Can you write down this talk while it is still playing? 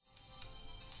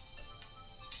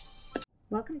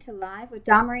Welcome to Live with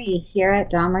Dawn Marie here at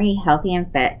Dawn Marie Healthy and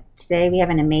Fit. Today we have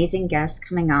an amazing guest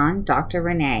coming on, Dr.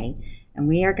 Renee, and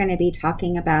we are going to be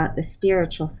talking about the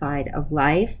spiritual side of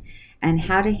life and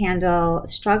how to handle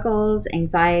struggles,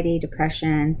 anxiety,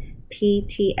 depression,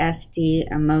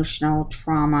 PTSD, emotional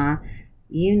trauma,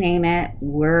 you name it,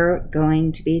 we're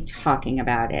going to be talking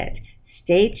about it.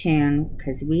 Stay tuned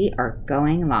because we are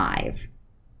going live.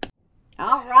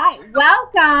 All right,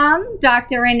 welcome,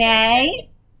 Dr. Renee.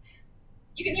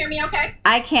 You can hear me okay?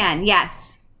 I can,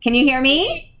 yes. Can you hear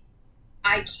me?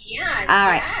 I can. All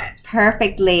right, yes.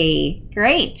 Perfectly.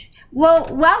 Great. Well,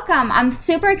 welcome. I'm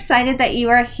super excited that you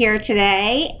are here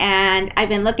today, and I've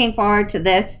been looking forward to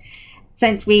this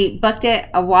since we booked it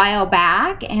a while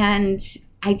back, and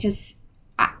I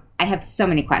have so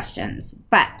many questions.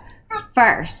 But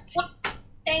first... Well,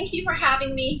 thank you for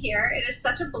having me here. It is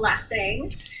such a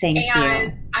blessing. Thank you.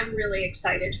 And I'm really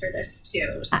excited for this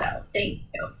too. So thank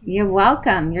you. You're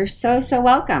welcome. You're so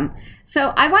welcome.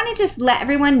 So I want to just let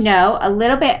everyone know a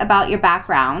little bit about your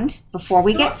background before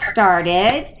we get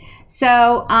started.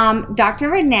 So Dr.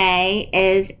 Renee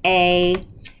is a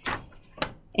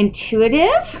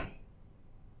intuitive,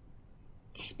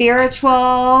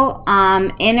 spiritual,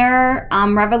 inner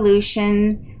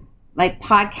revolution, like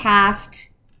podcast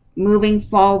moving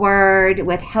forward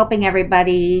with helping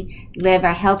everybody live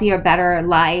a healthier, better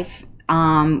life,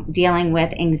 dealing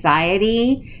with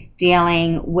anxiety,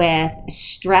 dealing with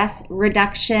stress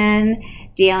reduction,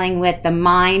 dealing with the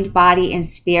mind, body, and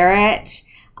spirit,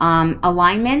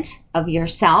 alignment of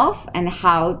yourself and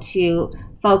how to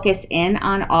focus in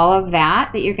on all of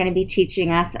that you're going to be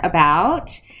teaching us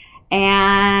about.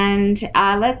 And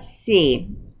let's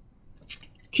see.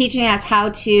 Teaching us how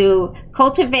to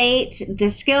cultivate the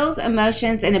skills,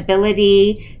 emotions, and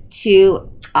ability to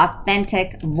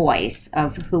authentic voice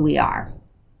of who we are.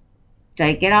 Did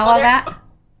I get all of that?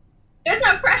 There's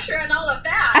no pressure in all of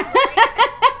that.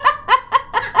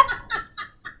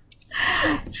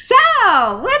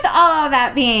 So, with all of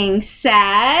that being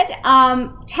said,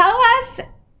 tell us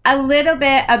a little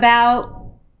bit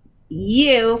about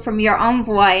you from your own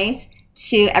voice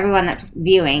to everyone that's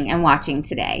viewing and watching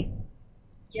today.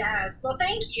 Yes. Well,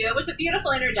 thank you. It was a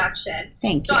beautiful introduction.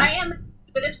 Thank you. So I am an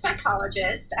intuitive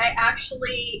psychologist. I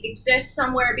actually exist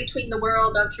somewhere between the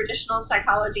world of traditional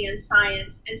psychology and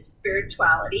science and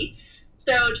spirituality.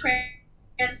 So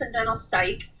transcendental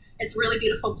psych. It's a really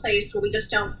beautiful place where we just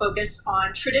don't focus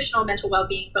on traditional mental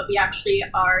well-being, but we actually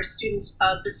are students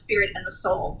of the spirit and the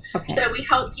soul. Okay. So we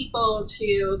help people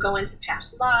to go into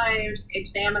past lives,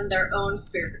 examine their own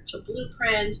spiritual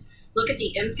blueprint, look at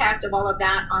the impact of all of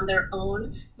that on their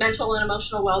own mental and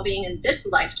emotional well-being in this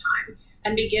lifetime,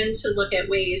 and begin to look at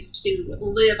ways to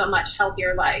live a much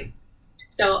healthier life.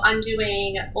 So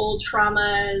undoing old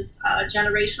traumas,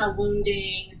 generational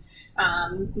wounding,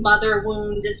 mother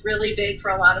wound is really big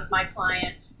for a lot of my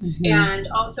clients, and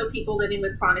also people living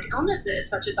with chronic illnesses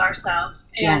such as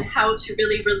ourselves, and how to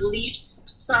really release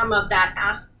some of that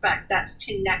aspect that's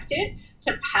connected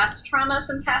to past traumas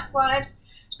and past lives,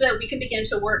 so that we can begin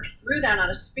to work through that on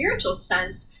a spiritual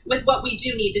sense with what we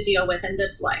do need to deal with in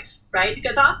this life, right?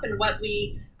 Because often what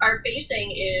we are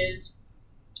facing is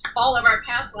all of our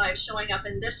past lives showing up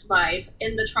in this life,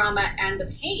 in the trauma and the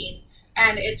pain,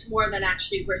 and it's more than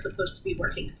actually we're supposed to be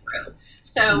working through.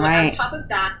 So on top of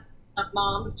that, a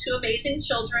mom of two amazing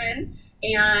children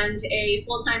and a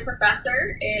full-time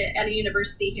professor at a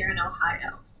university here in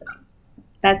Ohio. So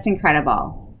that's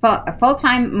incredible. A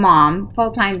full-time mom,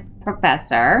 full-time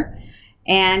professor.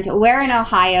 And where in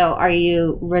Ohio are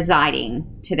you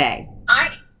residing today?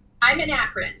 I'm in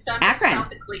Akron, so I'm just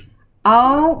south of Cleveland.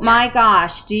 Oh my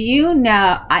gosh. Do you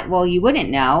know, well, you wouldn't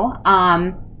know,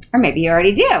 or maybe you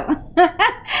already do.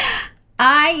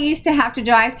 I used to have to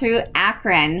drive through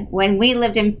Akron when we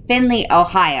lived in Findlay,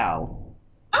 Ohio.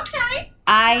 Okay.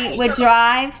 I would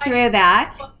drive through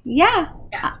that.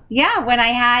 Yeah, when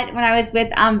I was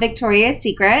with Victoria's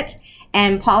Secret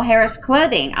and Paul Harris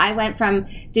Clothing, I went from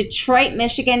Detroit,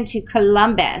 Michigan to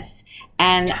Columbus,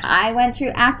 and I went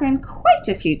through Akron quite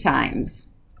a few times.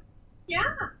 Yeah.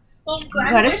 Well,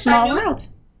 glad what a small world.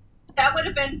 That would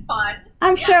have been fun.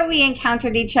 I'm sure we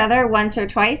encountered each other once or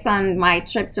twice on my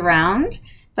trips around,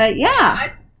 but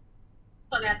I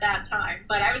at that time,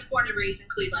 but I was born and raised in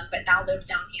Cleveland, but now live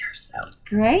down here. So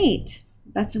great.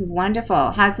 That's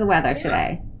wonderful. How's the weather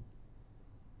today?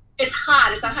 It's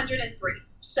hot. It's 103.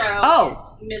 So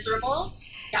it's miserable.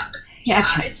 Yuck. Yeah,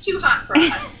 it's too hot for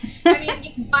us. I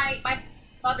mean, my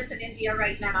love is in India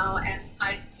right now, and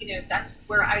that's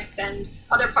where I spend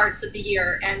other parts of the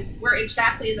year, and we're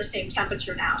exactly in the same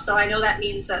temperature now. So I know that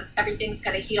means that everything's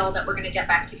going to heal, that we're going to get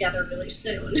back together really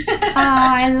soon. Oh,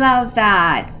 I love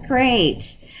that.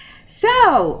 Great.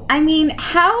 So,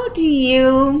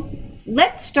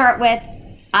 let's start with,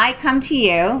 I come to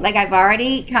you, like I've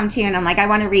already come to you, and I'm like, I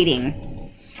want a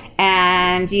reading.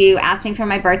 And you asked me for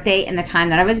my birthday and the time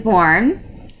that I was born.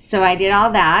 So I did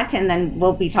all that, and then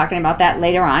we'll be talking about that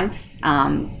later on.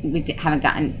 We haven't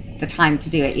gotten the time to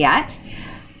do it yet.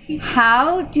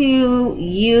 How do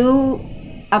you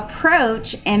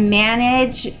approach and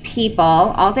manage people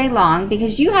all day long?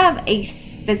 Because you have the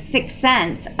sixth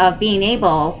sense of being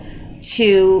able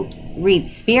to read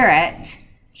spirit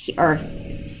or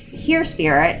hear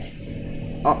spirit.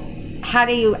 Can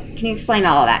you explain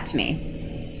all of that to me?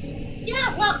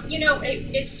 Yeah, well,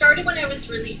 it started when I was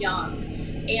really young.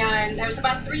 And I was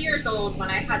about 3 years old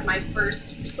when I had my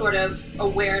first sort of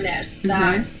awareness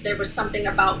that there was something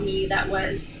about me that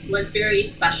was very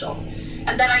special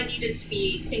and that I needed to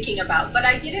be thinking about. But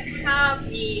I didn't have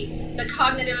the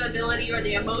cognitive ability or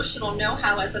the emotional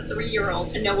know-how as a 3-year-old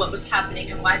to know what was happening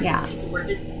and why these people were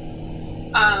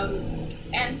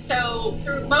and so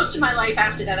through most of my life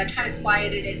after that, I kind of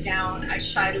quieted it down. I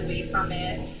shied away from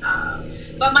it.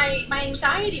 But my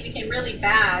anxiety became really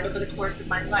bad over the course of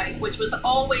my life, which was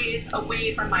always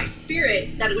away from my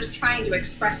spirit that it was trying to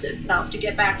express itself to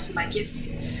get back to my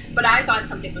gifting. But I thought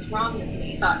something was wrong with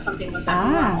me. I thought something was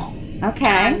abnormal. Okay.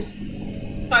 And so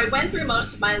I went through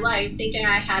most of my life thinking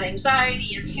I had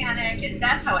anxiety and panic, and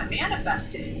that's how it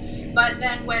manifested. But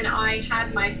then when I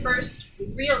had my first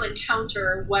real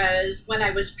encounter was when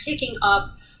I was picking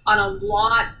up on a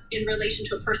lot in relation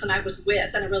to a person I was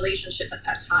with in a relationship at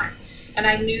that time. And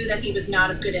I knew that he was not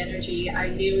of good energy. I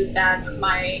knew that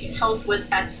my health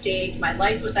was at stake, my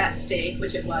life was at stake,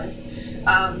 which it was.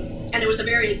 And it was a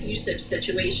very abusive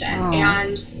situation. Oh.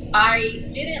 And I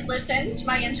didn't listen to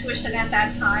my intuition at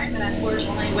that time, and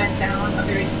unfortunately went down a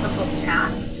very difficult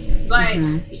path. But,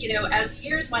 as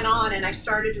years went on and I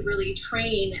started to really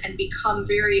train and become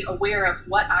very aware of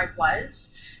what I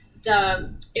was,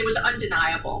 it was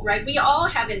undeniable, right? We all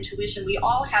have intuition. We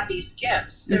all have these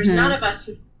gifts. There's none of us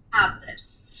who have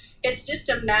this. It's just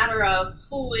a matter of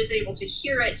who is able to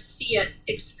hear it, see it,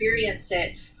 experience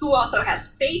it, who also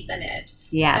has faith in it.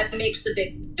 Yes. That makes the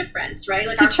big difference, right?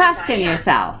 Like to trust in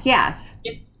yourself. Yes.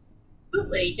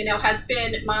 Absolutely, has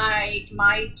been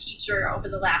my teacher over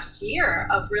the last year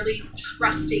of really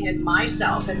trusting in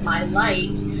myself and my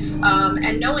light,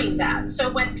 and knowing that.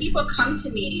 So when people come to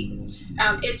me,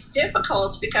 it's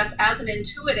difficult because as an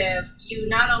intuitive, you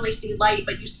not only see light,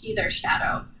 but you see their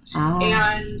shadow. Oh.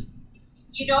 And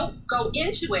you don't go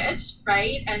into it,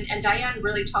 right? And Diane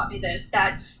really taught me this,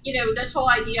 that, this whole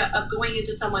idea of going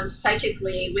into someone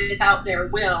psychically without their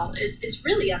will is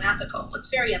really unethical. It's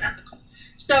very unethical.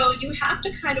 So you have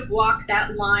to kind of walk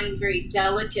that line very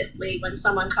delicately when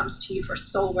someone comes to you for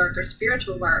soul work or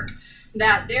spiritual work,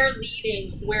 that they're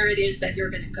leading where it is that you're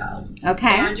going to go.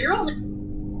 Okay. And you're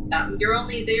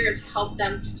only there to help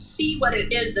them see what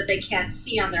it is that they can't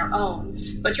see on their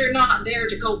own, but you're not there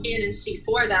to go in and see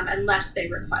for them unless they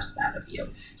request that of you.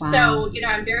 Wow. So,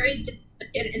 I'm very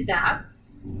in that,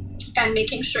 and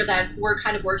making sure that we're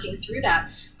kind of working through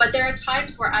that. But there are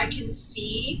times where I can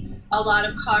see a lot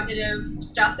of cognitive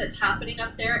stuff that's happening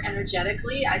up there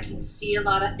energetically. I can see a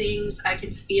lot of things. I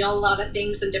can feel a lot of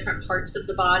things in different parts of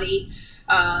the body.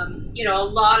 A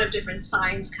lot of different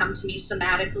signs come to me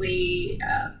somatically,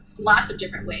 lots of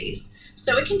different ways.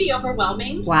 So it can be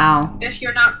overwhelming. Wow. If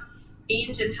you're not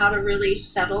trained in how to really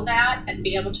settle that and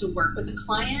be able to work with a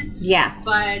client. Yes.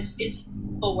 But it's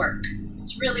beautiful work.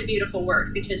 It's really beautiful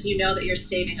work because you know that you're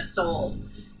saving a soul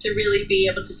to really be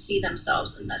able to see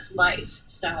themselves in this life.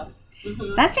 So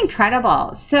that's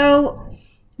incredible. So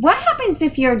what happens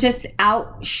if you're just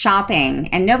out shopping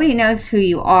and nobody knows who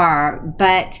you are,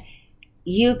 but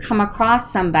you come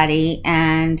across somebody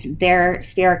and their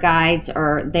spirit guides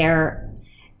or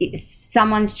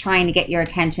someone's trying to get your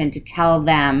attention to tell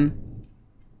them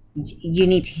you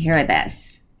need to hear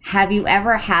this? Have you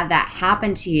ever had that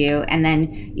happen to you and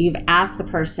then you've asked the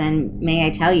person, may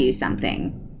I tell you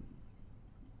something?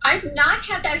 I've not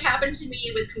had that happen to me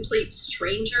with complete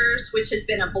strangers, which has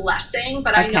been a blessing,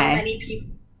 but I know many people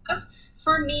have.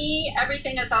 For me,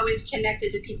 everything is always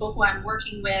connected to people who I'm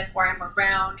working with, or I'm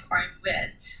around, or I'm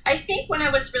with. I think when I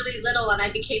was really little and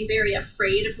I became very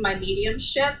afraid of my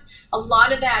mediumship, a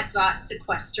lot of that got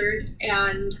sequestered,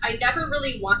 and I never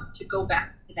really want to go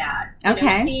back to that.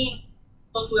 Seeing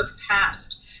people who have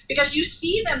passed, because you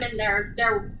see them in their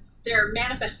their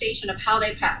manifestation of how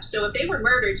they passed. So if they were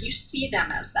murdered, you see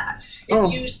them as that.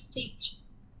 If you see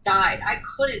died, I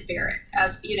couldn't bear it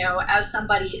as, as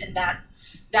somebody in that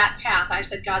path. I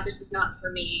said, God, this is not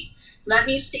for me. Let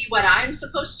me see what I'm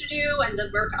supposed to do and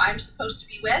the work I'm supposed to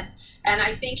be with. And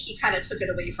I think he kind of took it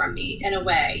away from me in a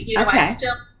way. I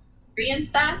still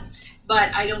experience that, but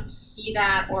I don't see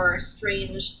that, or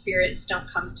strange spirits don't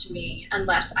come to me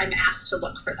unless I'm asked to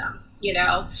look for them, And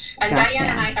Gotcha.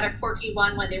 Diane and I had a quirky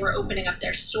one when they were opening up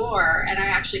their store, and I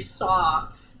actually saw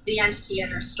the entity in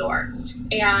her store.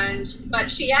 But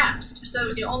she asked. So it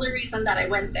was the only reason that I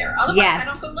went there. Otherwise, I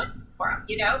don't go looking for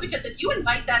them, because if you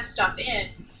invite that stuff in,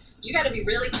 you got to be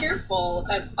really careful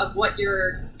of what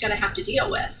you're going to have to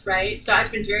deal with, right? So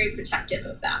I've been very protective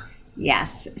of that.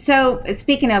 Yes. So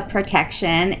speaking of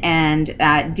protection and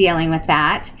dealing with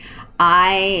that,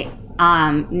 I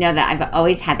know that I've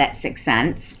always had that sixth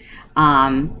sense.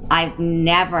 I've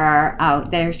never,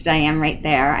 there's Diane right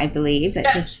there, I believe.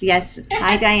 Yes.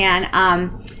 Hi,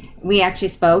 Diane. We actually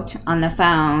spoke on the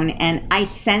phone, and I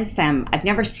sense them. I've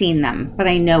never seen them, but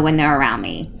I know when they're around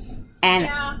me. And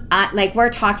like we're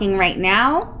talking right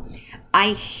now,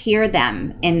 I hear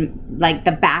them in like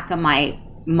the back of my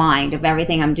mind of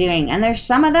everything I'm doing. And there's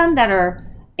some of them that are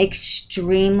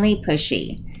extremely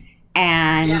pushy.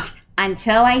 And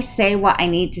until I say what I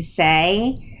need to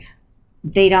say,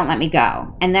 they don't let me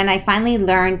go. And then I finally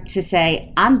learned to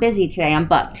say, I'm busy today. I'm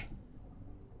booked.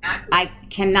 I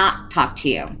cannot talk to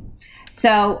you.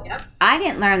 So I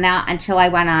didn't learn that until I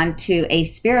went on to a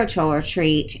spiritual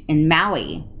retreat in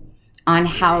Maui on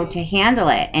how to handle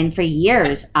it. And for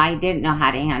years, I didn't know how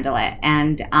to handle it.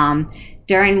 And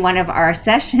during one of our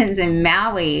sessions in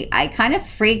Maui, I kind of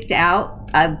freaked out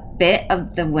a bit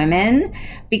of the women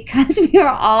because we were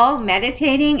all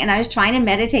meditating, and I was trying to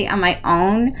meditate on my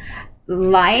own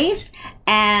life.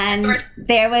 And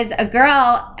there was a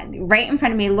girl right in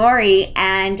front of me, Lori,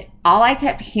 and all I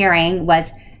kept hearing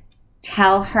was,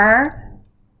 tell her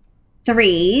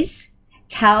threes,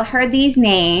 tell her these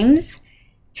names,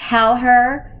 tell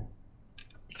her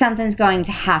something's going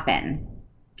to happen.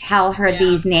 Tell her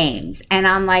these names. And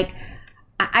I'm like,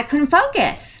 I couldn't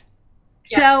focus.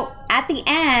 Yes. So at the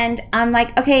end, I'm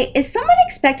like, okay, is someone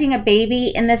expecting a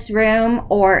baby in this room,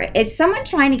 or is someone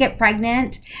trying to get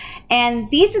pregnant?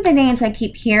 And these are the names I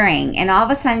keep hearing. And all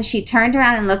of a sudden she turned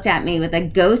around and looked at me with a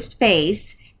ghost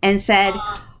face and said,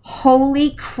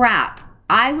 holy crap.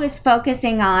 I was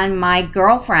focusing on my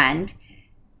girlfriend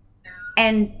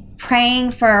and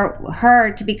praying for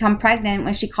her to become pregnant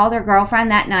when she called her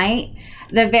girlfriend that night.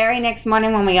 The very next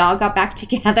morning when we all got back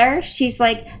together, she's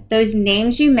like, those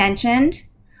names you mentioned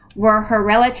were her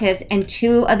relatives and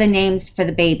two of the names for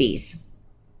the babies.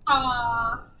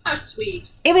 Aw, how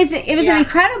sweet. It was an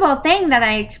incredible thing that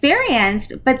I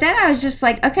experienced, but then I was just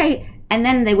like, okay, and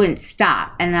then they wouldn't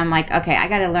stop. And I'm like, okay, I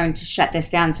got to learn to shut this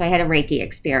down. So I had a Reiki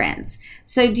experience.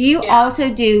 So do you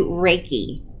also do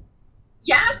Reiki?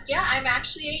 Yes, I'm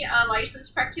actually a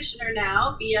licensed practitioner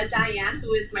now via Diane,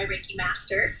 who is my Reiki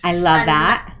master. I love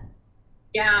that.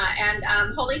 Yeah,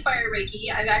 and Holy Fire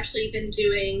Reiki, I've actually been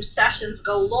doing sessions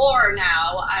galore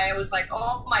now. I was like,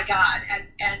 oh my God,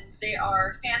 and they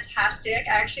are fantastic.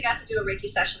 I actually got to do a Reiki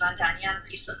session on Diane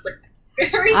recently.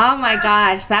 Oh my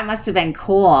gosh, that must have been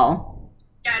cool.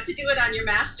 Yeah, to do it on your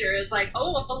master is like,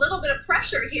 oh, a little bit of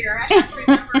pressure here. I have to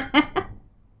remember.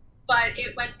 But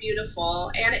it went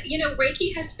beautiful. And,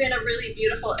 Reiki has been a really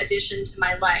beautiful addition to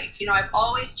my life. I've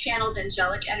always channeled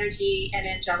angelic energy and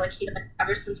angelic healing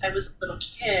ever since I was a little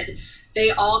kid.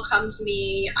 They all come to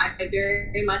me. I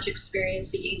very much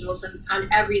experience the angels on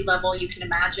every level you can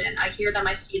imagine. I hear them,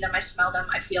 I see them, I smell them,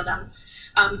 I feel them.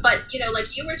 But,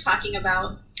 like you were talking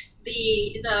about,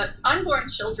 the unborn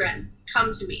children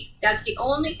come to me. That's the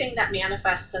only thing that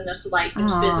manifests in this life and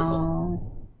is visible.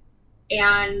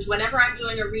 And whenever I'm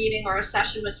doing a reading or a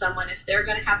session with someone, if they're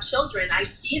going to have children, I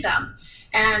see them.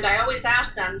 And I always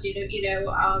ask them, do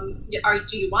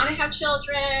you want to have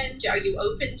children? Are you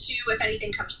open to if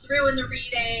anything comes through in the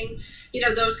reading?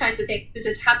 Those kinds of things, because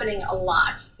it's happening a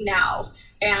lot now.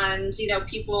 And,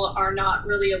 people are not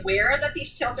really aware that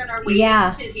these children are waiting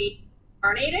to be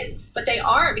incarnated, but they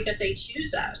are, because they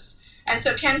choose us. And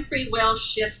so can free will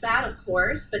shift that? Of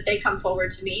course, but they come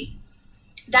forward to me.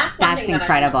 That's one thing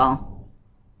incredible.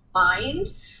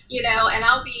 Mind, and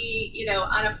I'll be,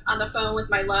 on the phone with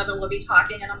my love, and we'll be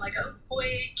talking, and I'm like, oh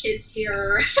boy, kids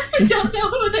here, I don't know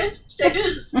who this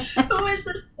is, who is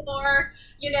this for,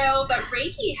 but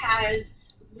Reiki has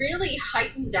really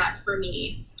heightened that for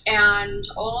me, and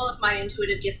all of my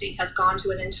intuitive gifting has gone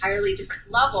to an entirely different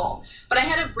level. But I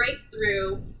had a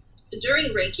breakthrough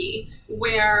during Reiki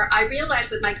where I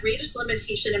realized that my greatest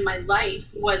limitation in my life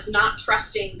was not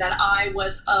trusting that I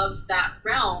was of that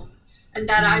realm and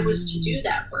that I was to do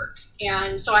that work.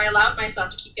 And so I allowed myself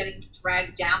to keep getting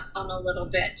dragged down a little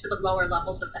bit to the lower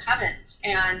levels of the heavens.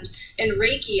 And in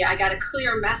Reiki, I got a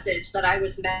clear message that I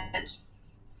was meant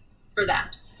for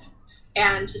that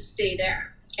and to stay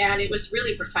there. And it was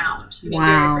really profound. I mean, Wow.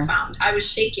 very profound. I was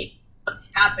shaking,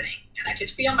 happening, and I could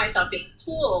feel myself being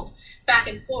pulled back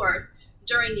and forth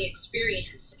during the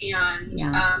experience. And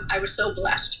I was so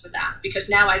blessed for that, because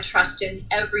now I trust in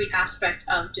every aspect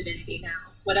of divinity now.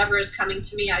 Whatever is coming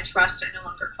to me, I trust. I no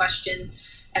longer question.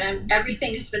 And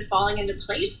everything has been falling into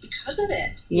place because of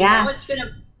it. Yes. It's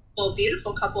been a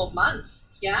beautiful couple of months.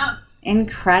 Yeah.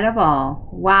 Incredible.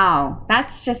 Wow.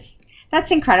 That's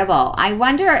incredible. I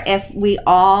wonder if we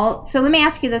all, so let me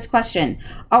ask you this question.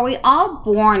 Are we all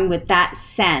born with that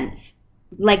sense?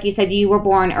 Like you said, you were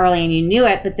born early and you knew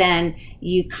it, but then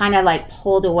you kind of like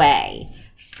pulled away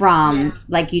from,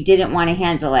 like you didn't want to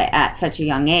handle it at such a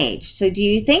young age. So do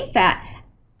you think that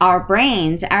our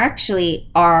brains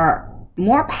are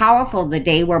more powerful the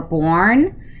day we're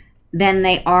born than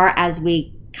they are as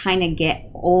we kind of get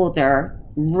older,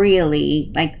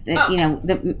 really? Like,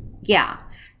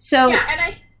 So, and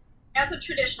I, as a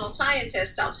traditional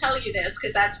scientist, I'll tell you this,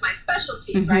 because that's my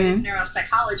specialty, right, is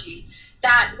neuropsychology,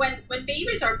 that when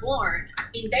babies are born, I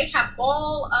mean, they have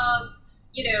all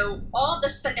the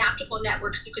synaptical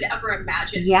networks you could ever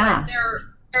imagine. Yeah. But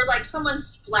they're like someone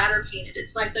splatter painted.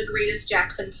 It's like the greatest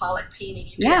Jackson Pollock painting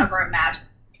you could ever imagine.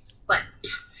 Like,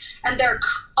 and they're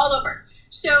all over.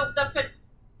 So the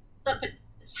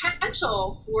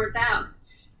potential for them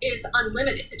is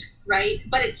unlimited, right?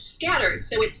 But it's scattered,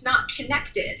 so it's not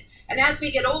connected. And as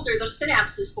we get older, those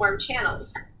synapses form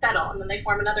channels, settle, and then they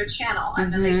form another channel,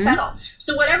 and then they settle.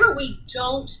 So whatever we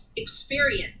don't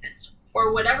experience,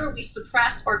 or whatever we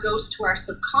suppress or goes to our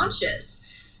subconscious,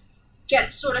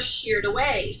 gets sort of sheared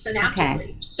away synaptically.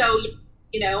 Okay. So,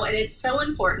 and it's so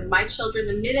important. My children,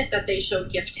 the minute that they showed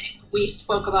gifting, we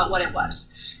spoke about what it was.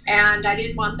 And I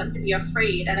didn't want them to be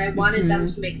afraid, and I wanted them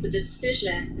to make the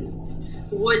decision,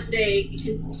 would they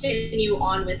continue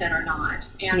on with it or not?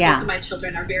 And both of my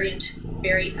children are very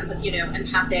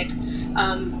empathic.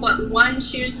 But one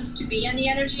chooses to be in the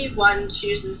energy, one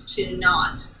chooses to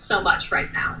not so much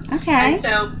right now. Okay. And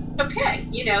so, but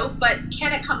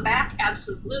can it come back?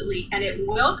 Absolutely. And it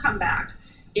will come back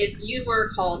if you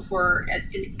were called for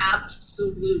an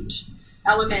absolute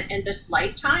element in this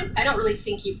lifetime. I don't really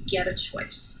think you get a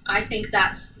choice. I think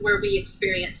that's where we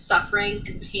experience suffering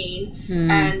and pain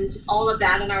and all of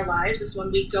that in our lives, is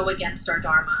when we go against our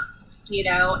dharma,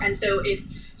 and so if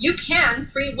you can,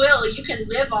 free will, you can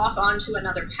live off onto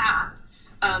another path,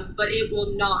 but it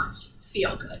will not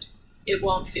feel good. It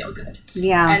won't feel good.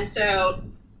 Yeah.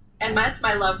 And that's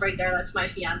my love right there. That's my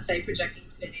fiance projecting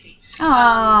divinity.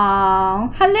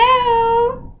 Oh,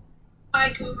 hello. My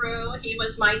guru, he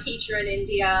was my teacher in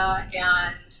India,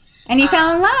 and you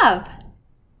fell in love.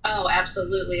 Oh,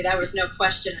 absolutely. There was no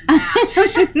question in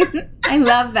that. I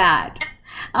love that.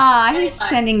 He's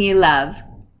sending you love.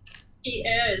 He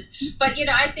is. But,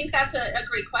 I think that's a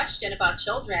great question about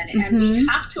children, and we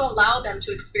have to allow them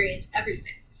to experience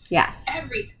everything. Yes.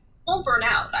 Everything. Won't burn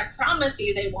out. I promise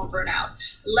you they won't burn out.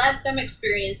 Let them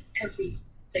experience everything.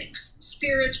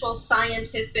 Spiritual,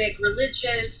 scientific,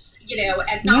 religious,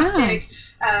 agnostic,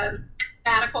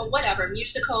 medical, whatever,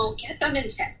 musical. Get them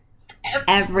into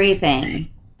everything.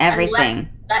 Everything.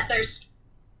 Let their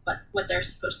what they're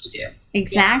supposed to do.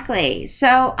 Exactly. Yeah.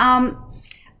 So,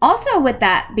 also with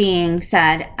that being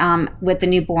said, with the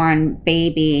newborn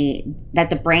baby, that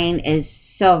the brain is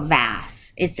so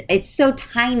vast. It's so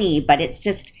tiny, but it's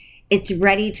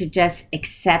ready to just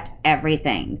accept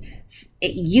everything.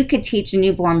 You could teach a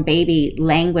newborn baby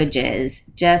languages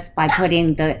just by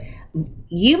putting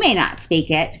you may not speak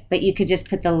it, but you could just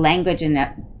put the language in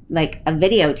a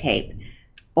videotape,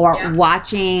 or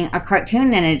watching a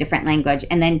cartoon in a different language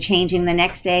and then changing the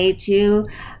next day to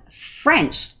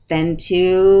French, then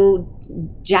to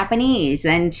Japanese,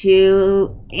 then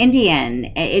to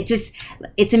Indian.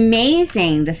 It's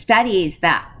amazing, the studies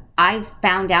that I've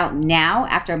found out now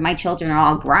after my children are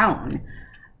all grown.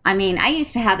 I mean, I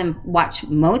used to have them watch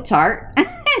Mozart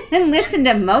and listen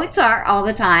to Mozart all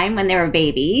the time when they were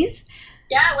babies.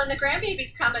 Yeah, when the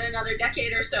grandbabies come in another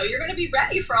decade or so, you're going to be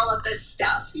ready for all of this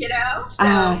stuff,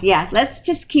 So. Yeah, let's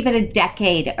just keep it a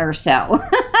decade or so.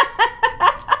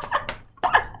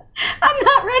 I'm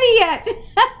not ready yet.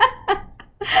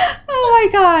 Oh my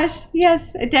gosh.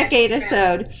 Yes, a decade or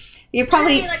so. You're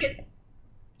probably...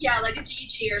 Yeah, like a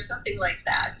Gigi or something like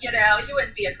that. You know, you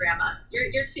wouldn't be a grandma. You're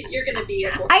going to be a.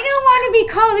 I don't want to be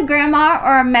called a grandma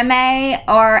or a meme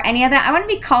or any other. I want to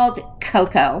be called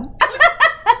Coco.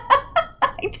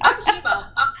 I'm Gima.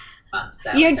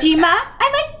 So You're Gima?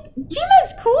 I like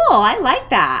Gima's cool. I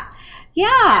like that.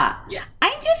 Yeah.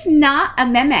 I'm just not a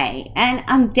meme, and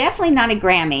I'm definitely not a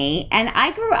Grammy, and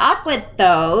I grew up with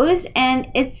those, and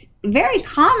it's very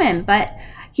common, but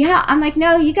yeah, I'm like,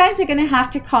 no, you guys are going to have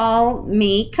to call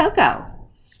me Coco.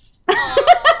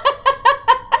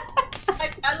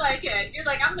 I like it. You're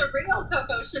like, I'm the real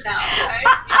Coco Chanel, right?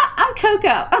 I'm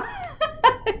Coco.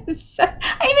 So,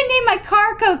 I even named my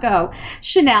car Coco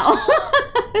Chanel.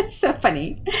 It's so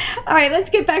funny. All right, let's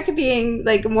get back to being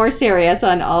like more serious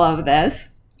on all of this.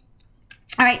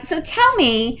 All right, so tell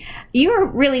me, you were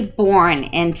really born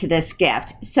into this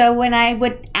gift. So when I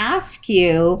would ask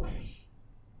you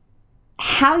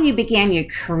how you began your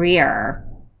career,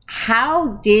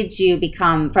 how did you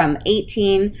become from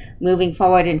 18 moving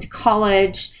forward into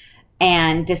college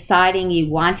and deciding you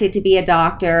wanted to be a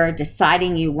doctor,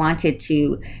 deciding you wanted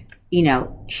to,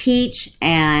 teach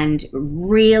and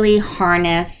really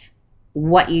harness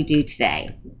what you do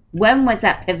today? When was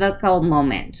that pivotal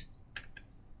moment?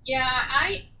 Yeah,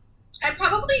 I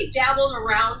probably dabbled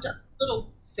around a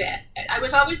little bit. I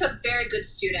was always a very good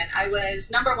student. I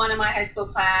was number one in my high school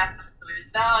class. I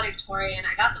was valedictorian.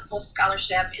 I got the full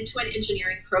scholarship into an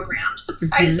engineering program,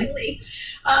 surprisingly.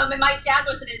 And my dad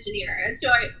was an engineer, and so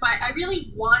I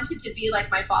really wanted to be like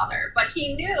my father. But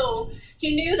he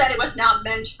knew that it was not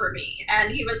meant for me,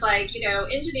 and he was like,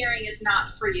 engineering is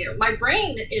not for you. My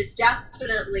brain is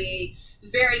definitely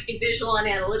very visual and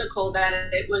analytical.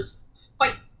 That it was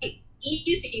quite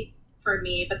easy for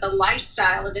me, but the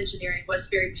lifestyle of engineering was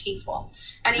very painful.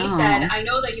 And he said, I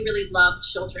know that you really love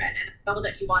children, and I know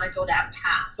that you want to go that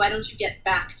path. Why don't you get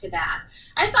back to that?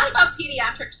 I thought about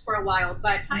pediatrics for a while,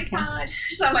 but hi Todd,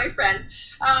 so my friend.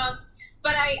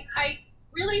 But I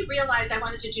really realized I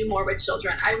wanted to do more with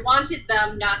children. I wanted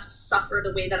them not to suffer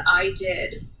the way that I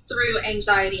did through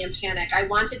anxiety and panic. I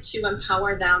wanted to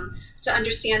empower them to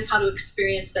understand how to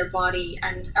experience their body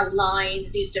and align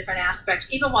these different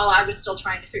aspects, even while I was still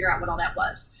trying to figure out what all that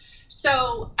was.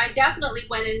 So I definitely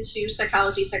went into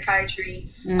psychology, psychiatry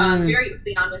very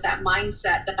early on with that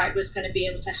mindset that I was going to be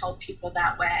able to help people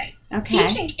that way. Okay.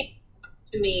 Teaching came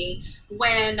to me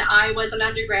when I was an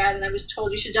undergrad and I was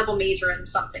told you should double major in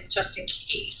something just in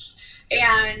case.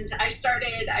 And I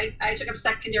took up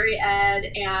secondary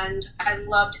ed, and I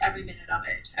loved every minute of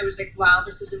it. I was like, wow,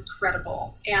 this is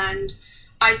incredible. And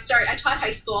I taught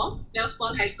high school, middle school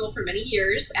and high school for many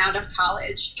years out of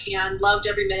college, and loved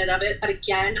every minute of it. But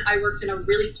again, I worked in a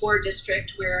really poor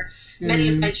district where many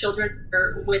of my children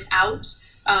were without,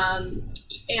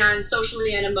 and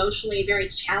socially and emotionally very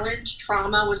challenged.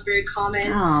 Trauma was very common.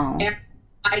 And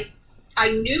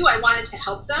I knew I wanted to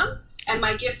help them. And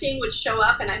my gifting would show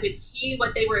up and I would see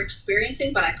what they were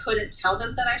experiencing, but I couldn't tell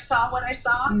them that I saw what I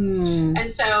saw. And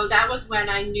so that was when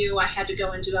I knew I had to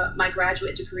go into my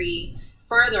graduate degree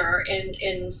further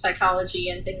in psychology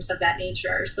and things of that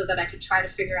nature so that I could try to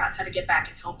figure out how to get back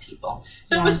and help people.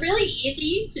 So it was really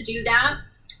easy to do that.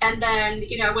 And then,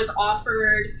 I was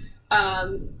offered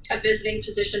a visiting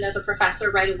position as a professor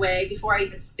right away before I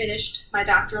even finished my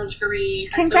doctoral degree.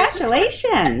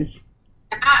 Congratulations.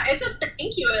 It just,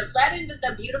 thank you. It led into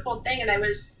the beautiful thing. And I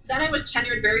was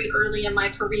tenured very early in my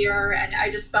career. And I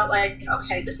just felt like,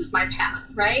 okay, this is my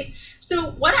path, right?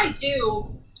 So what I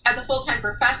do as a full-time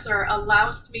professor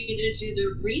allows me to do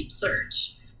the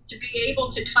research, to be able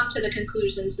to come to the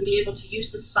conclusions, to be able to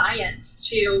use the science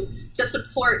to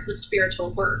support the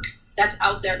spiritual work that's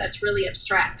out there that's really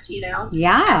abstract,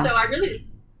 Yeah. And so I really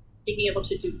being able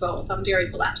to do both. I'm very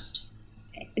blessed.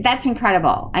 That's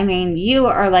incredible. I mean, you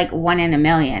are like one in a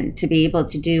million to be able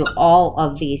to do all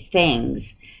of these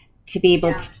things, to be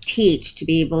able to teach, to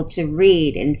be able to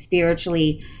read and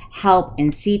spiritually help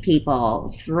and see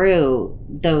people through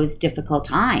those difficult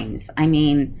times. I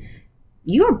mean,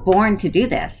 you were born to do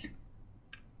this.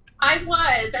 I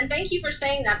was, and thank you for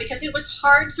saying that, because it was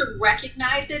hard to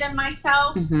recognize it in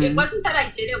myself. It wasn't that I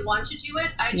didn't want to do it.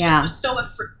 I just was so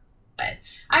afraid.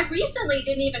 I recently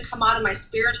didn't even come out of my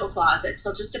spiritual closet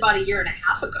till just about a year and a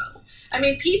half ago. I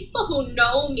mean, people who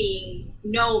know me,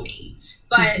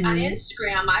 but on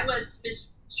Instagram, I was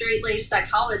this straight-laced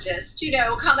psychologist,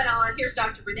 coming on, here's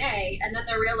Dr. Renee, and then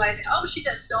they're realizing, oh, she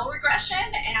does soul regression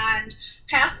and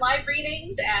past life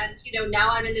readings, and, now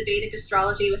I'm into Vedic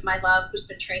astrology with my love, who's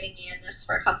been training me in this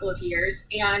for a couple of years,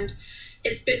 and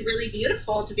it's been really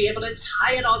beautiful to be able to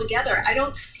tie it all together. I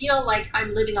don't feel like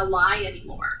I'm living a lie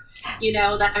anymore.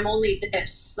 That I'm only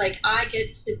this. Like, I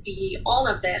get to be all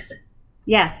of this.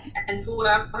 Yes. And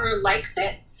whoever likes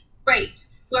it, great.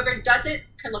 Whoever doesn't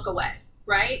can look away,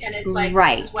 right? And it's like,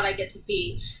 right. This is what I get to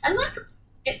be. And look,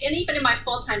 and even in my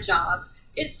full-time job,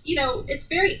 it's, it's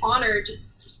very honored.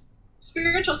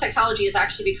 Spiritual psychology is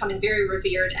actually becoming very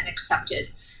revered and accepted.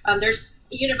 There's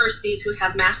universities who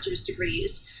have master's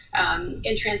degrees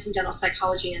in transcendental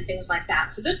psychology and things like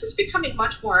that. So this is becoming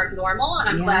much more normal, and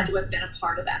I'm glad to have been a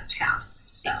part of that path.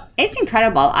 So it's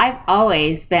incredible. I've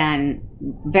always been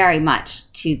very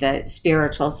much to the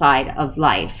spiritual side of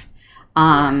life.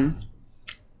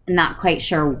 Not quite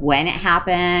sure when it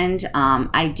happened.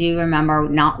 I do remember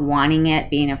not wanting it,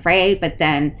 being afraid, but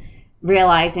then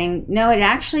realizing, no, it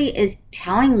actually is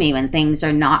telling me when things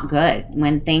are not good,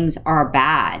 when things are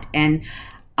bad. And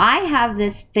I have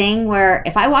this thing where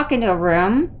if I walk into a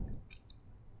room,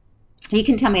 you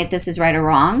can tell me if this is right or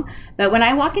wrong, but when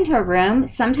I walk into a room,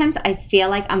 sometimes I feel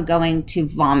like I'm going to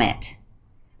vomit.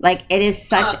 Like it is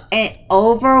such an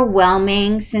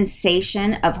overwhelming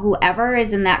sensation of whoever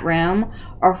is in that room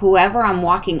or whoever I'm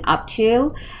walking up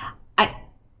to.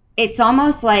 It's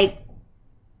almost like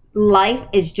life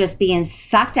is just being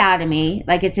sucked out of me,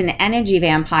 like it's an energy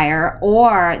vampire,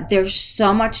 or there's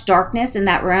so much darkness in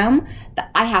that room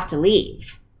that I have to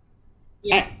leave.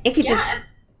 Yeah. And it could just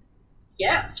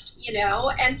gift,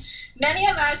 and many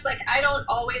of us, like, I don't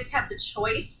always have the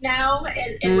choice now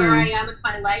in where I am in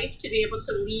my life to be able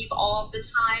to leave all of the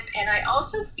time. And I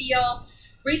also feel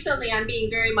recently I'm being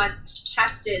very much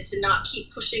tested to not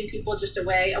keep pushing people just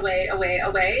away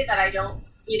that I don't,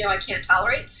 I can't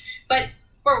tolerate. But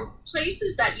for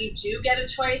places that you do get a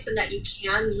choice and that you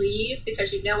can leave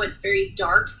because it's very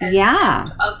dark and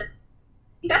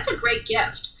that's a great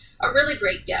gift, a really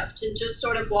great gift, and just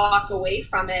sort of walk away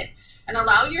from it and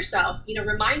allow yourself,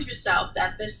 remind yourself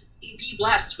that be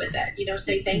blessed with it,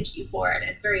 say thank you for it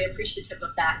and very appreciative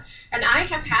of that. And I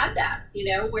have had that,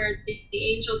 where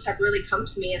the angels have really come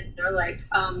to me and they're like,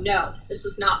 no, this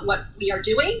is not what we are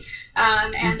doing.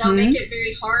 And they'll make it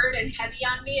very hard and heavy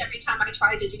on me every time I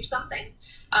try to do something.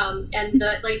 And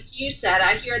like you said,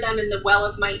 I hear them in the well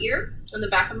of my ear, in the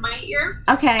back of my ear.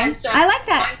 Okay. And so I like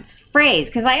that phrase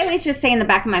because I always just say in the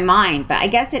back of my mind, but I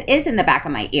guess it is in the back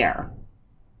of my ear.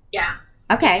 Yeah.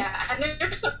 Okay. Yeah. And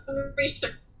there's some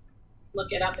research.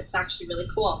 Look it up. It's actually really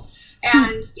cool.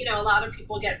 And, a lot of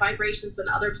people get vibrations in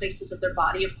other places of their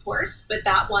body, of course, but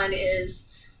that one is,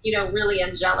 really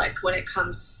angelic when it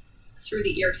comes through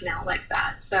the ear canal like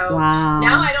that. So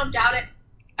now I don't doubt it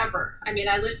ever. I mean,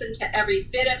 I listen to every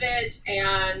bit of it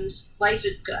and life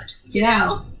is good, you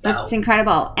know? So that's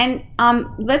incredible. And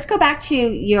let's go back to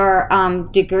your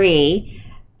degree.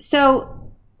 So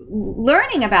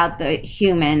learning about the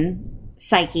human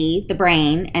psyche, the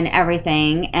brain and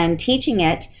everything and teaching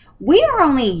it, we are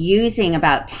only using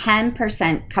about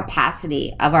 10%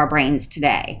 capacity of our brains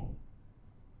today.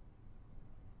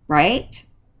 Right?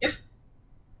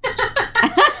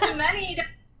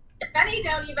 Many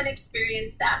don't even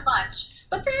experience that much,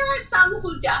 but there are some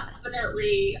who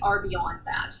definitely are beyond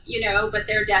that, but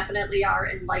there definitely are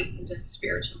enlightened and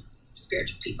spiritual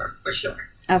people for sure.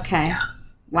 Okay. Yeah.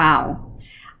 Wow.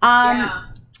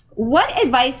 What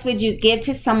advice would you give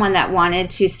to someone that wanted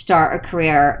to start a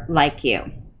career like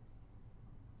you?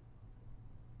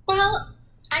 Well,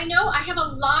 I know I have a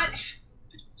lot,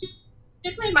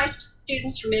 particularly my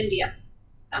students from India.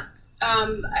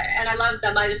 And I love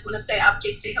them. I just want to say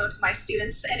Apke Seho to my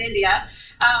students in India,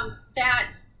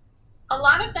 that a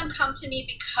lot of them come to me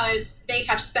because they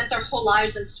have spent their whole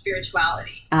lives in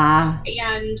spirituality.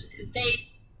 And they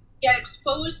get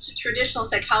exposed to traditional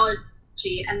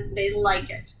psychology and they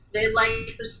like it. They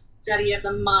like the study of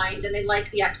the mind and they like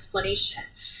the explanation.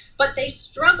 But they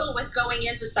struggle with going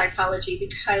into psychology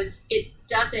because it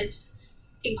doesn't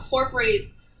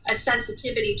incorporate a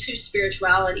sensitivity to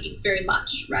spirituality very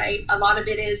much, right? A lot of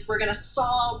it is we're going to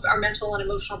solve our mental and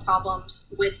emotional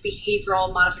problems with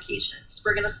behavioral modifications.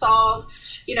 We're going to solve,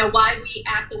 why we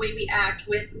act the way we act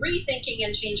with rethinking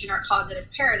and changing our cognitive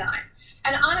paradigm.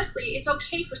 And honestly, it's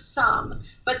okay for some,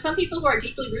 but some people who are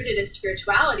deeply rooted in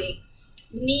spirituality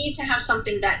need to have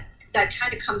something that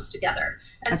kind of comes together.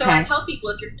 And so I tell people,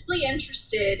 if you're really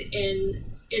interested in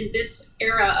this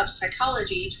era of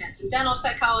psychology, transcendental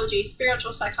psychology,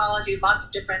 spiritual psychology, lots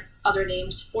of different other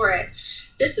names for it,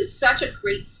 this is such a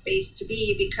great space to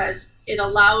be because it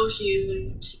allows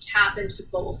you to tap into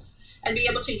both and be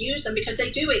able to use them because they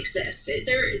do exist.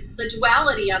 The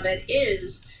duality of it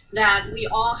is that we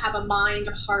all have a mind,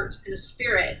 a heart, and a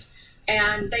spirit,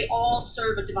 and they all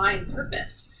serve a divine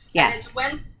purpose. Yes. And it's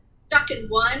when stuck in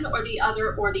one or the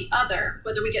other,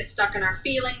 whether we get stuck in our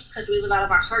feelings because we live out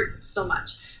of our heart so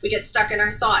much. We get stuck in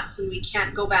our thoughts and we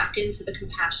can't go back into the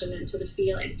compassion, into the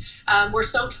feeling. We're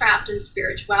so trapped in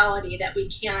spirituality that we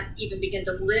can't even begin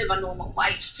to live a normal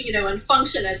life, and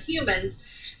function as humans.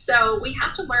 So we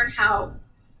have to learn how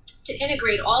to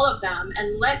integrate all of them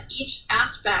and let each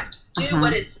aspect do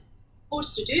what it's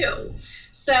supposed to do.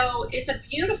 So it's a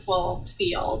beautiful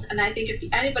field, and I think if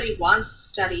anybody wants to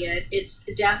study it, it's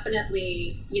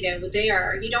definitely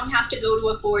there. You don't have to go to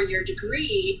a 4-year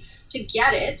degree to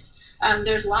get it.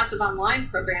 There's lots of online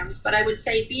programs, but I would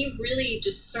say be really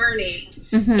discerning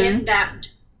in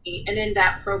that and in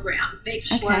that program. Make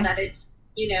sure that it's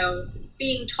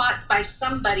being taught by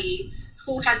somebody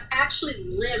who has actually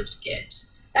lived it.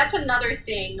 That's another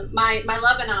thing. My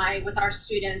love and I, with our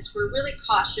students, we're really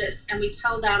cautious, and we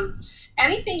tell them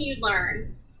anything you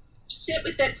learn, sit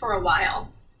with it for a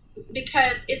while,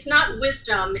 because it's not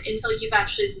wisdom until you've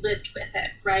actually lived with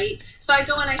it, right? So I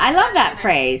go and I love that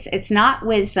phrase. It's not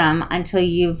wisdom until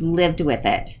you've lived with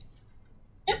it.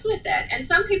 Lived with it. And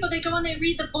some people, they go and they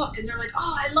read the book and they're like,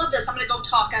 oh, I love this. I'm going to go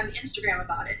talk on Instagram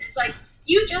about it. It's like,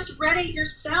 you just read it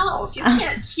yourself. You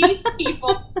can't teach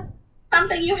people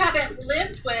something you haven't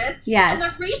lived with. Yes. And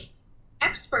the research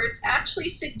experts actually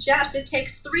suggest it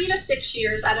takes 3 to 6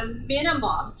 years at a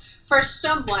minimum for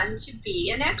someone to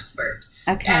be an expert.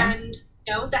 Okay. And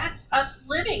that's us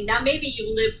living. Now, maybe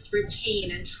you lived through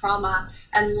pain and trauma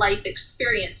and life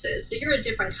experiences, so you're a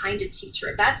different kind of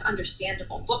teacher. That's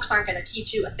understandable. Books aren't going to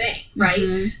teach you a thing,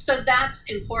 right? So that's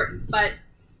important. But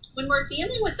when we're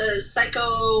dealing with the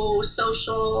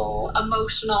psychosocial,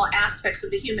 emotional aspects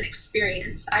of the human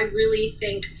experience, I really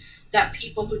think that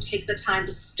people who take the time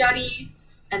to study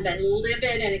and then live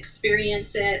it and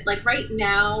experience it, like right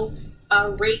now,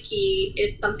 Reiki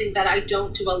is something that I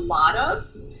don't do a lot of.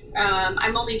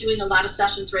 I'm only doing a lot of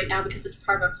sessions right now because it's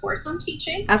part of a course I'm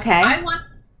teaching. Okay. I want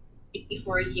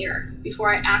for a year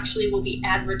before I actually will be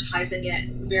advertising it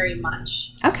very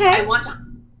much. Okay. I want to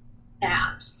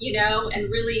that, and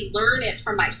really learn it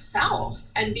for myself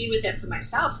and be with it for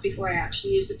myself before I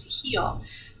actually use it to heal.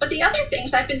 But the other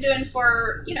things I've been doing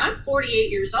for, I'm 48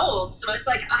 years old. So it's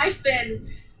like I've been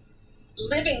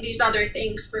living these other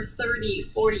things for 30,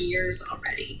 40 years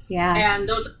already. Yeah. And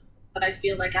those are that I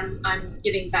feel like I'm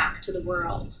giving back to the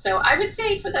world. So I would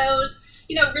say for those,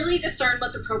 really discern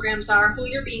what the programs are, who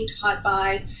you're being taught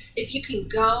by. If you can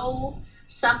go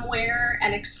somewhere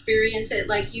and experience it,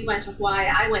 like you went to Hawaii,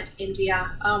 I went to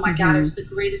India. Oh my God, it was the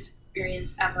greatest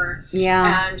experience ever.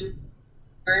 Yeah. And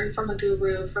learn from a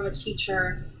guru, from a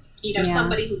teacher,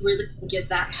 somebody who really can give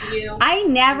that to you. I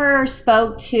never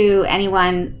spoke to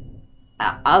anyone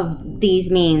of these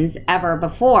means ever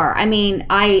before. I mean,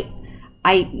 I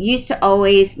used to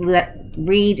always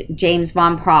read James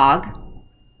Van Praagh,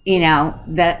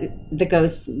 the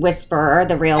Ghost Whisperer,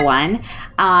 the real one.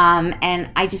 And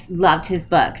I just loved his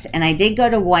books. And I did go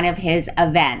to one of his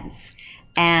events,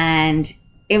 and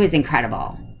it was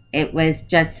incredible. It was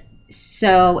just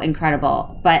so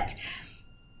incredible. But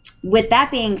with that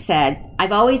being said,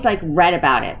 I've always read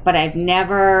about it, but I've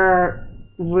never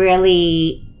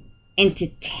really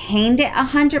entertained it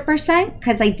 100%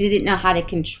 because I didn't know how to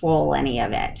control any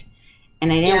of it,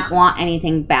 and I didn't want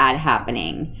anything bad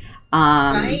happening.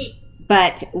 Right.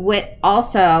 But with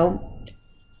also,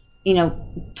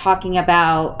 talking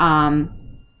about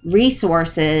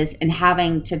resources and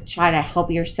having to try to help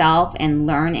yourself and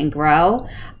learn and grow,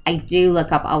 I do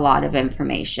look up a lot of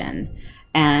information.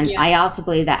 And I also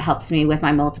believe that helps me with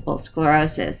my multiple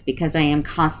sclerosis because I am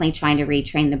constantly trying to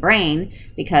retrain the brain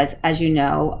because, as you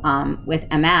know,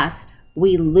 with MS,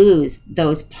 we lose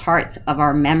those parts of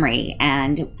our memory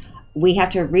and we have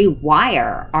to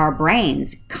rewire our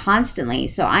brains constantly.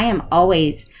 So I am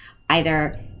always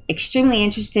either extremely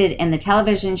interested in the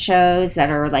television shows that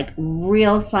are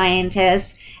real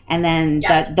scientists, and then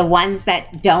the ones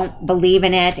that don't believe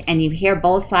in it, and you hear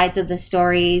both sides of the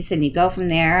stories and you go from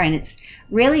there. And it's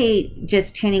really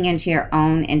just tuning into your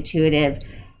own intuitive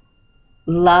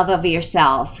love of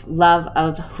yourself, love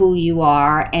of who you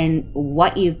are and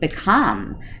what you've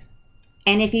become.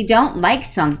 And if you don't like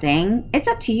something, it's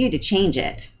up to you to change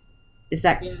it.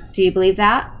 Do you believe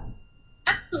that?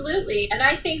 Absolutely. And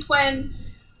I think when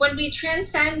we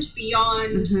transcend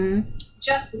beyond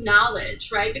just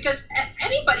knowledge, right? Because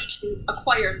anybody can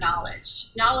acquire knowledge.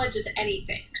 Knowledge is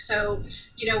anything. So,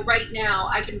 right now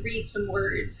I can read some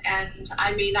words and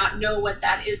I may not know what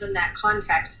that is in that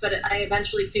context, but I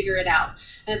eventually figure it out.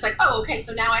 And it's like, oh, okay,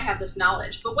 so now I have this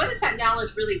knowledge. But what is that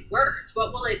knowledge really worth?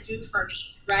 What will it do for me,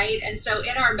 right? And so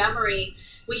in our memory,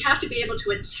 we have to be able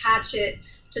to attach it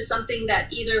to something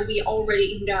that either we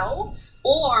already know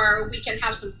or we can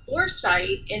have some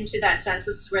foresight into that sense.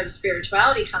 This is where the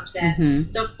spirituality comes in,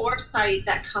 the foresight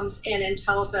that comes in and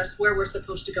tells us where we're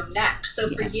supposed to go next. So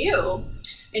for you,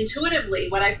 intuitively,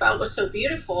 what I felt was so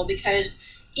beautiful, because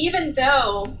even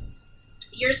though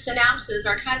your synapses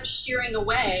are kind of shearing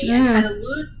away and kind of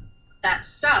losing that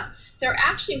stuff, they're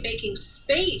actually making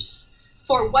space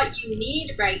for what you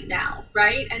need right now,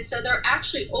 right? And so they're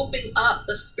actually opening up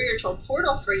the spiritual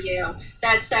portal for you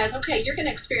that says, okay, you're going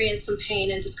to experience some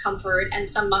pain and discomfort and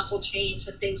some muscle change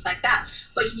and things like that.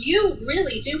 But you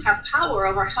really do have power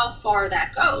over how far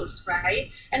that goes,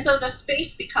 right? And so the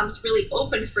space becomes really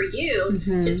open for you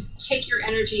to take your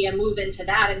energy and move into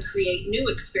that and create new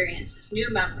experiences,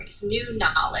 new memories, new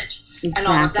knowledge, and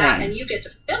all of that. And you get to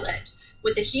fill it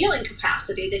with the healing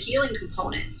capacity, the healing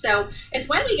component. So it's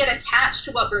when we get attached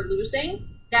to what we're losing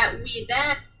that we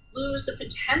then lose the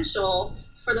potential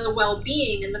for the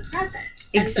well-being in the present.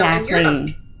 And so, and you're a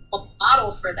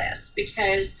model for this,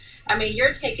 because I mean,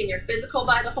 you're taking your physical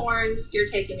by the horns, you're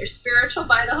taking your spiritual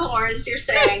by the horns. You're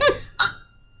saying, I'm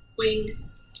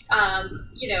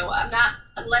not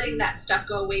letting that stuff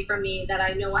go away from me, that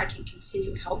I know I can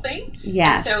continue helping.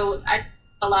 Yes. And so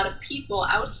a lot of people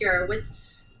out here with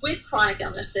chronic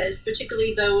illnesses,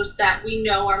 particularly those that we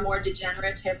know are more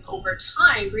degenerative over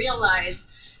time, realize,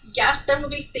 yes, there will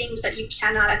be things that you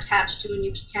cannot attach to and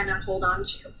you cannot hold on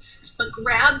to, but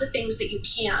grab the things that you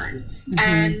can,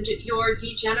 and your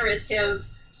degenerative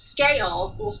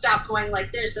scale will stop going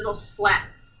like this. It'll flatten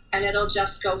and it'll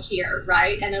just go here,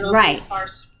 right? And it'll be far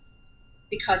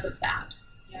because of that.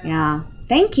 Yeah.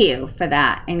 Thank you for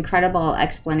that incredible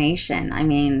explanation. I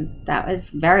mean, that was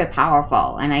very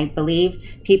powerful. And I believe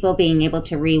people being able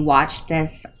to rewatch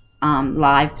this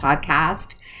live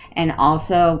podcast, and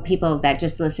also people that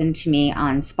just listen to me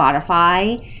on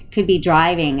Spotify, could be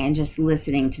driving and just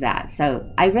listening to that. So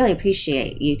I really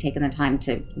appreciate you taking the time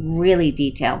to really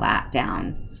detail that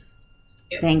down.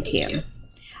 Thank you.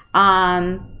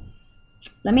 Let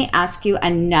me ask you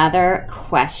another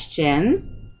question.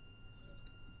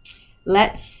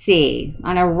 Let's see,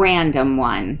 on a random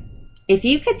one. If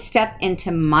you could step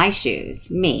into my shoes,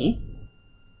 me,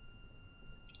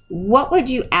 what would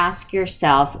you ask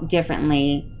yourself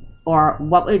differently, or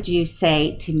what would you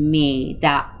say to me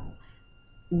that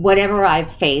whatever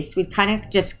I've faced, we've kind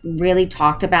of just really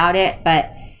talked about it,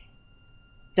 but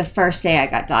the first day I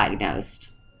got diagnosed,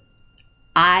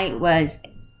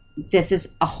 this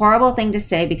is a horrible thing to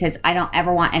say because I don't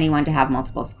ever want anyone to have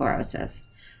multiple sclerosis.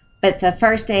 But the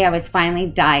first day I was finally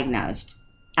diagnosed,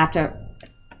 after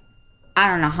I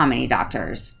don't know how many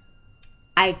doctors,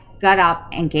 I got up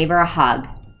and gave her a hug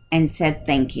and said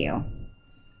thank you.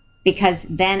 Because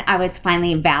then I was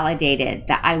finally validated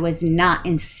that I was not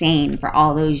insane for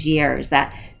all those years,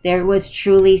 that there was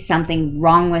truly something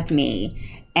wrong with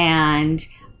me. And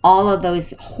all of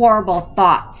those horrible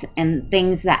thoughts and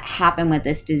things that happen with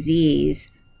this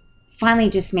disease finally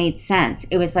just made sense.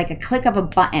 It was like a click of a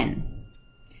button.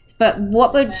 But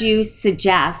what would you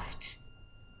suggest,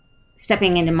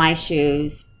 stepping into my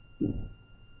shoes,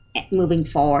 moving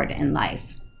forward in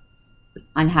life,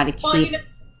 on how to keep... Well,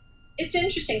 it's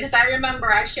interesting because I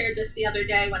remember I shared this the other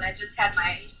day when I just had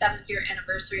my 7th year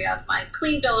anniversary of my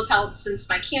clean bill of health since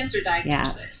my cancer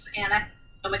diagnosis. Yes. And I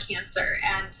have a cancer,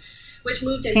 and which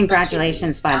moved into...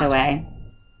 Congratulations, by the way.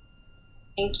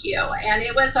 Thank you. And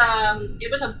it was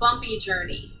a bumpy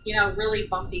journey, really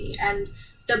bumpy. And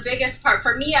the biggest part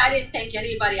for me, I didn't thank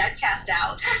anybody. I passed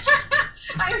out.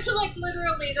 I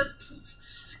literally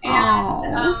just,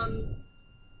 and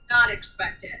not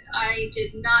expected. I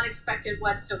did not expect it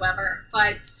whatsoever.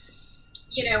 But,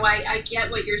 I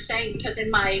get what you're saying, because in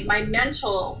my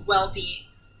mental well-being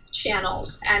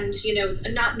channels, and,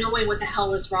 not knowing what the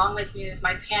hell was wrong with me, with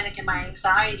my panic and my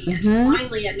anxiety, and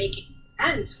finally at making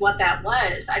sense what that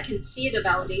was, I can see the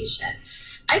validation.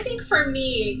 I think for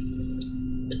me,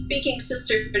 speaking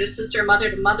sister to sister, mother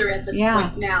to mother at this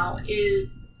point now, is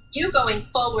you going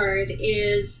forward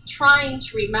is trying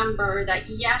to remember that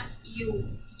yes, you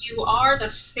are the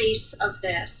face of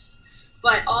this,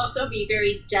 but also be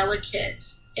very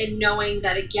delicate in knowing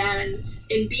that, again,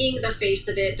 in being the face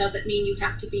of it doesn't mean you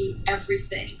have to be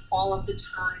everything all of the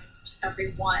time to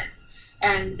everyone.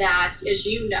 And that, as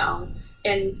you know,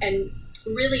 and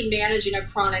really managing a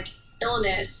chronic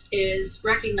illness is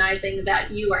recognizing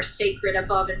that you are sacred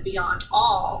above and beyond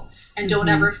all, and don't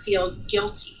ever feel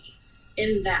guilty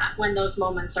in that when those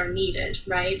moments are needed,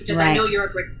 right? Because I know you're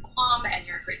a great mom and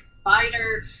you're a great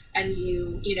provider, and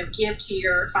you give to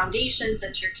your foundations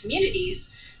and to your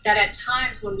communities, that at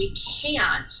times when we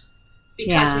can't,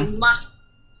 because we must,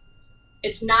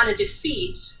 it's not a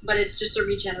defeat, but it's just a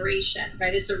regeneration,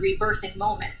 right? It's a rebirthing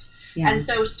moment. Yeah. And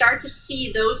so start to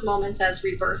see those moments as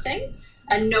rebirthing,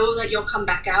 and know that you'll come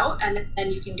back out, and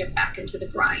then you can get back into the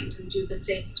grind and do the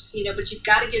things, but you've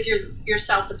got to give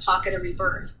yourself the pocket of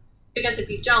rebirth, because if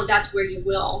you don't, that's where you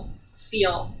will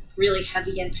feel really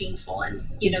heavy and painful and,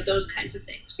 those kinds of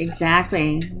things. So,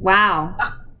 exactly. Wow.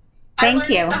 Thank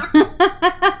you. From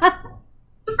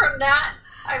that,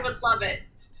 I would love it.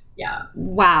 Yeah.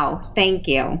 Wow. Thank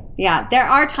you. Yeah. There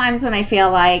are times when I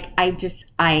feel like I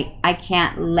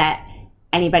can't let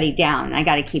anybody down. I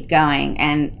got to keep going.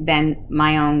 And then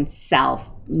my own self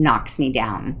knocks me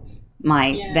down.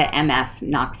 The MS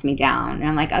knocks me down. And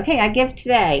I'm like, okay, I give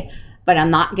today, but I'm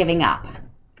not giving up.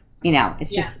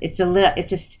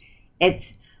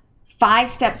 It's 5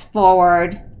 steps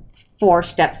forward, 4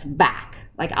 steps back.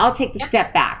 Like, I'll take the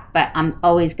step back, but I'm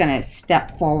always going to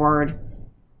step forward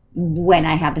when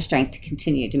I have the strength to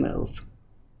continue to move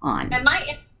on. And my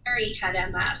Aunt Mary had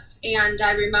MS, and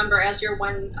I remember, as your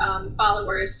one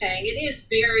follower is saying, it is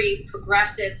very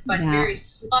progressive, but very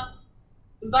slow.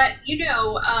 But,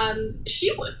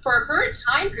 she, for her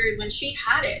time period when she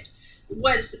had it,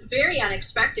 was very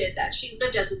unexpected that she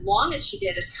lived as long as she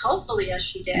did, as healthfully as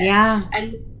she did. Yeah.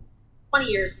 And 20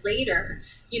 years later,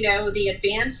 the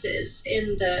advances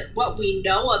in what we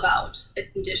know about the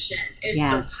condition is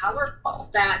so powerful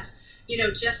that,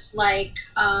 just like,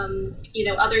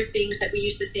 other things that we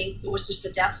used to think was just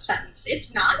a death sentence.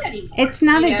 It's not anymore. It's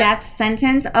not a death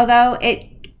sentence, although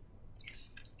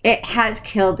it has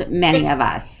killed many of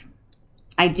us.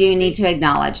 I do need to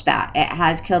acknowledge that. It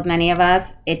has killed many of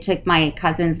us. It took my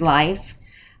cousin's life.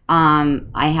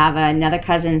 I have another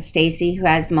cousin, Stacy, who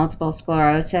has multiple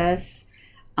sclerosis.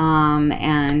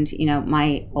 And,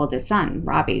 my oldest son,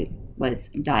 Robbie, was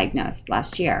diagnosed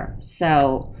last year.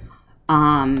 So,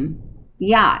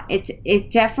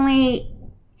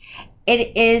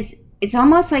 it's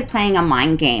almost like playing a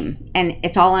mind game, and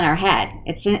it's all in our head.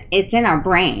 It's in our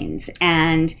brains.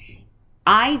 And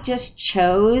I just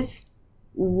chose,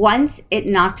 once it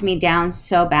knocked me down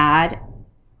so bad,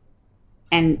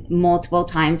 and multiple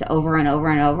times over and over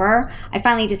and over, I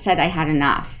finally just said I had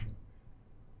enough.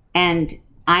 And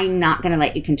I'm not going to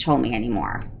let you control me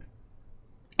anymore.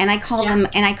 And I call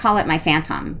it my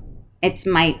phantom. It's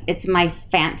my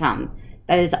phantom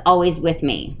that is always with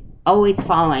me, always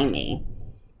following me.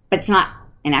 But it's not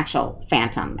an actual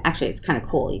phantom. Actually, it's kind of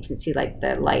cool. You can see like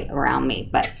the light around me.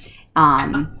 But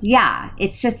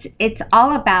it's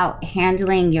all about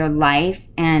handling your life,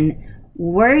 and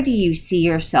where do you see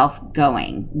yourself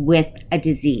going with a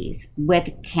disease, with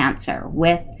cancer,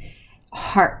 with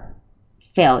heart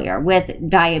failure, with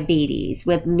diabetes,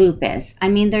 with lupus. I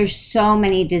mean, there's so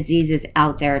many diseases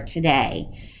out there today,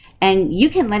 and you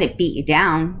can let it beat you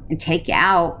down and take you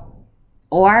out,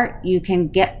 or you can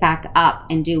get back up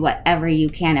and do whatever you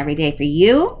can every day for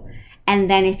you. And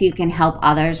then if you can help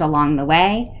others along the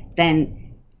way,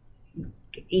 then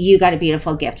you got a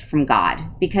beautiful gift from God.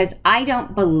 Because I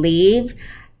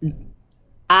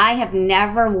have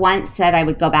never once said I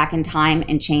would go back in time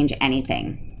and change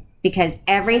anything. Because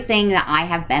everything that I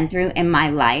have been through in my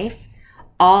life,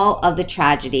 all of the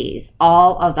tragedies,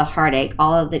 all of the heartache,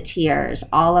 all of the tears,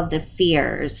 all of the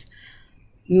fears,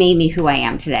 made me who I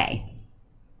am today.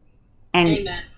 And Amen.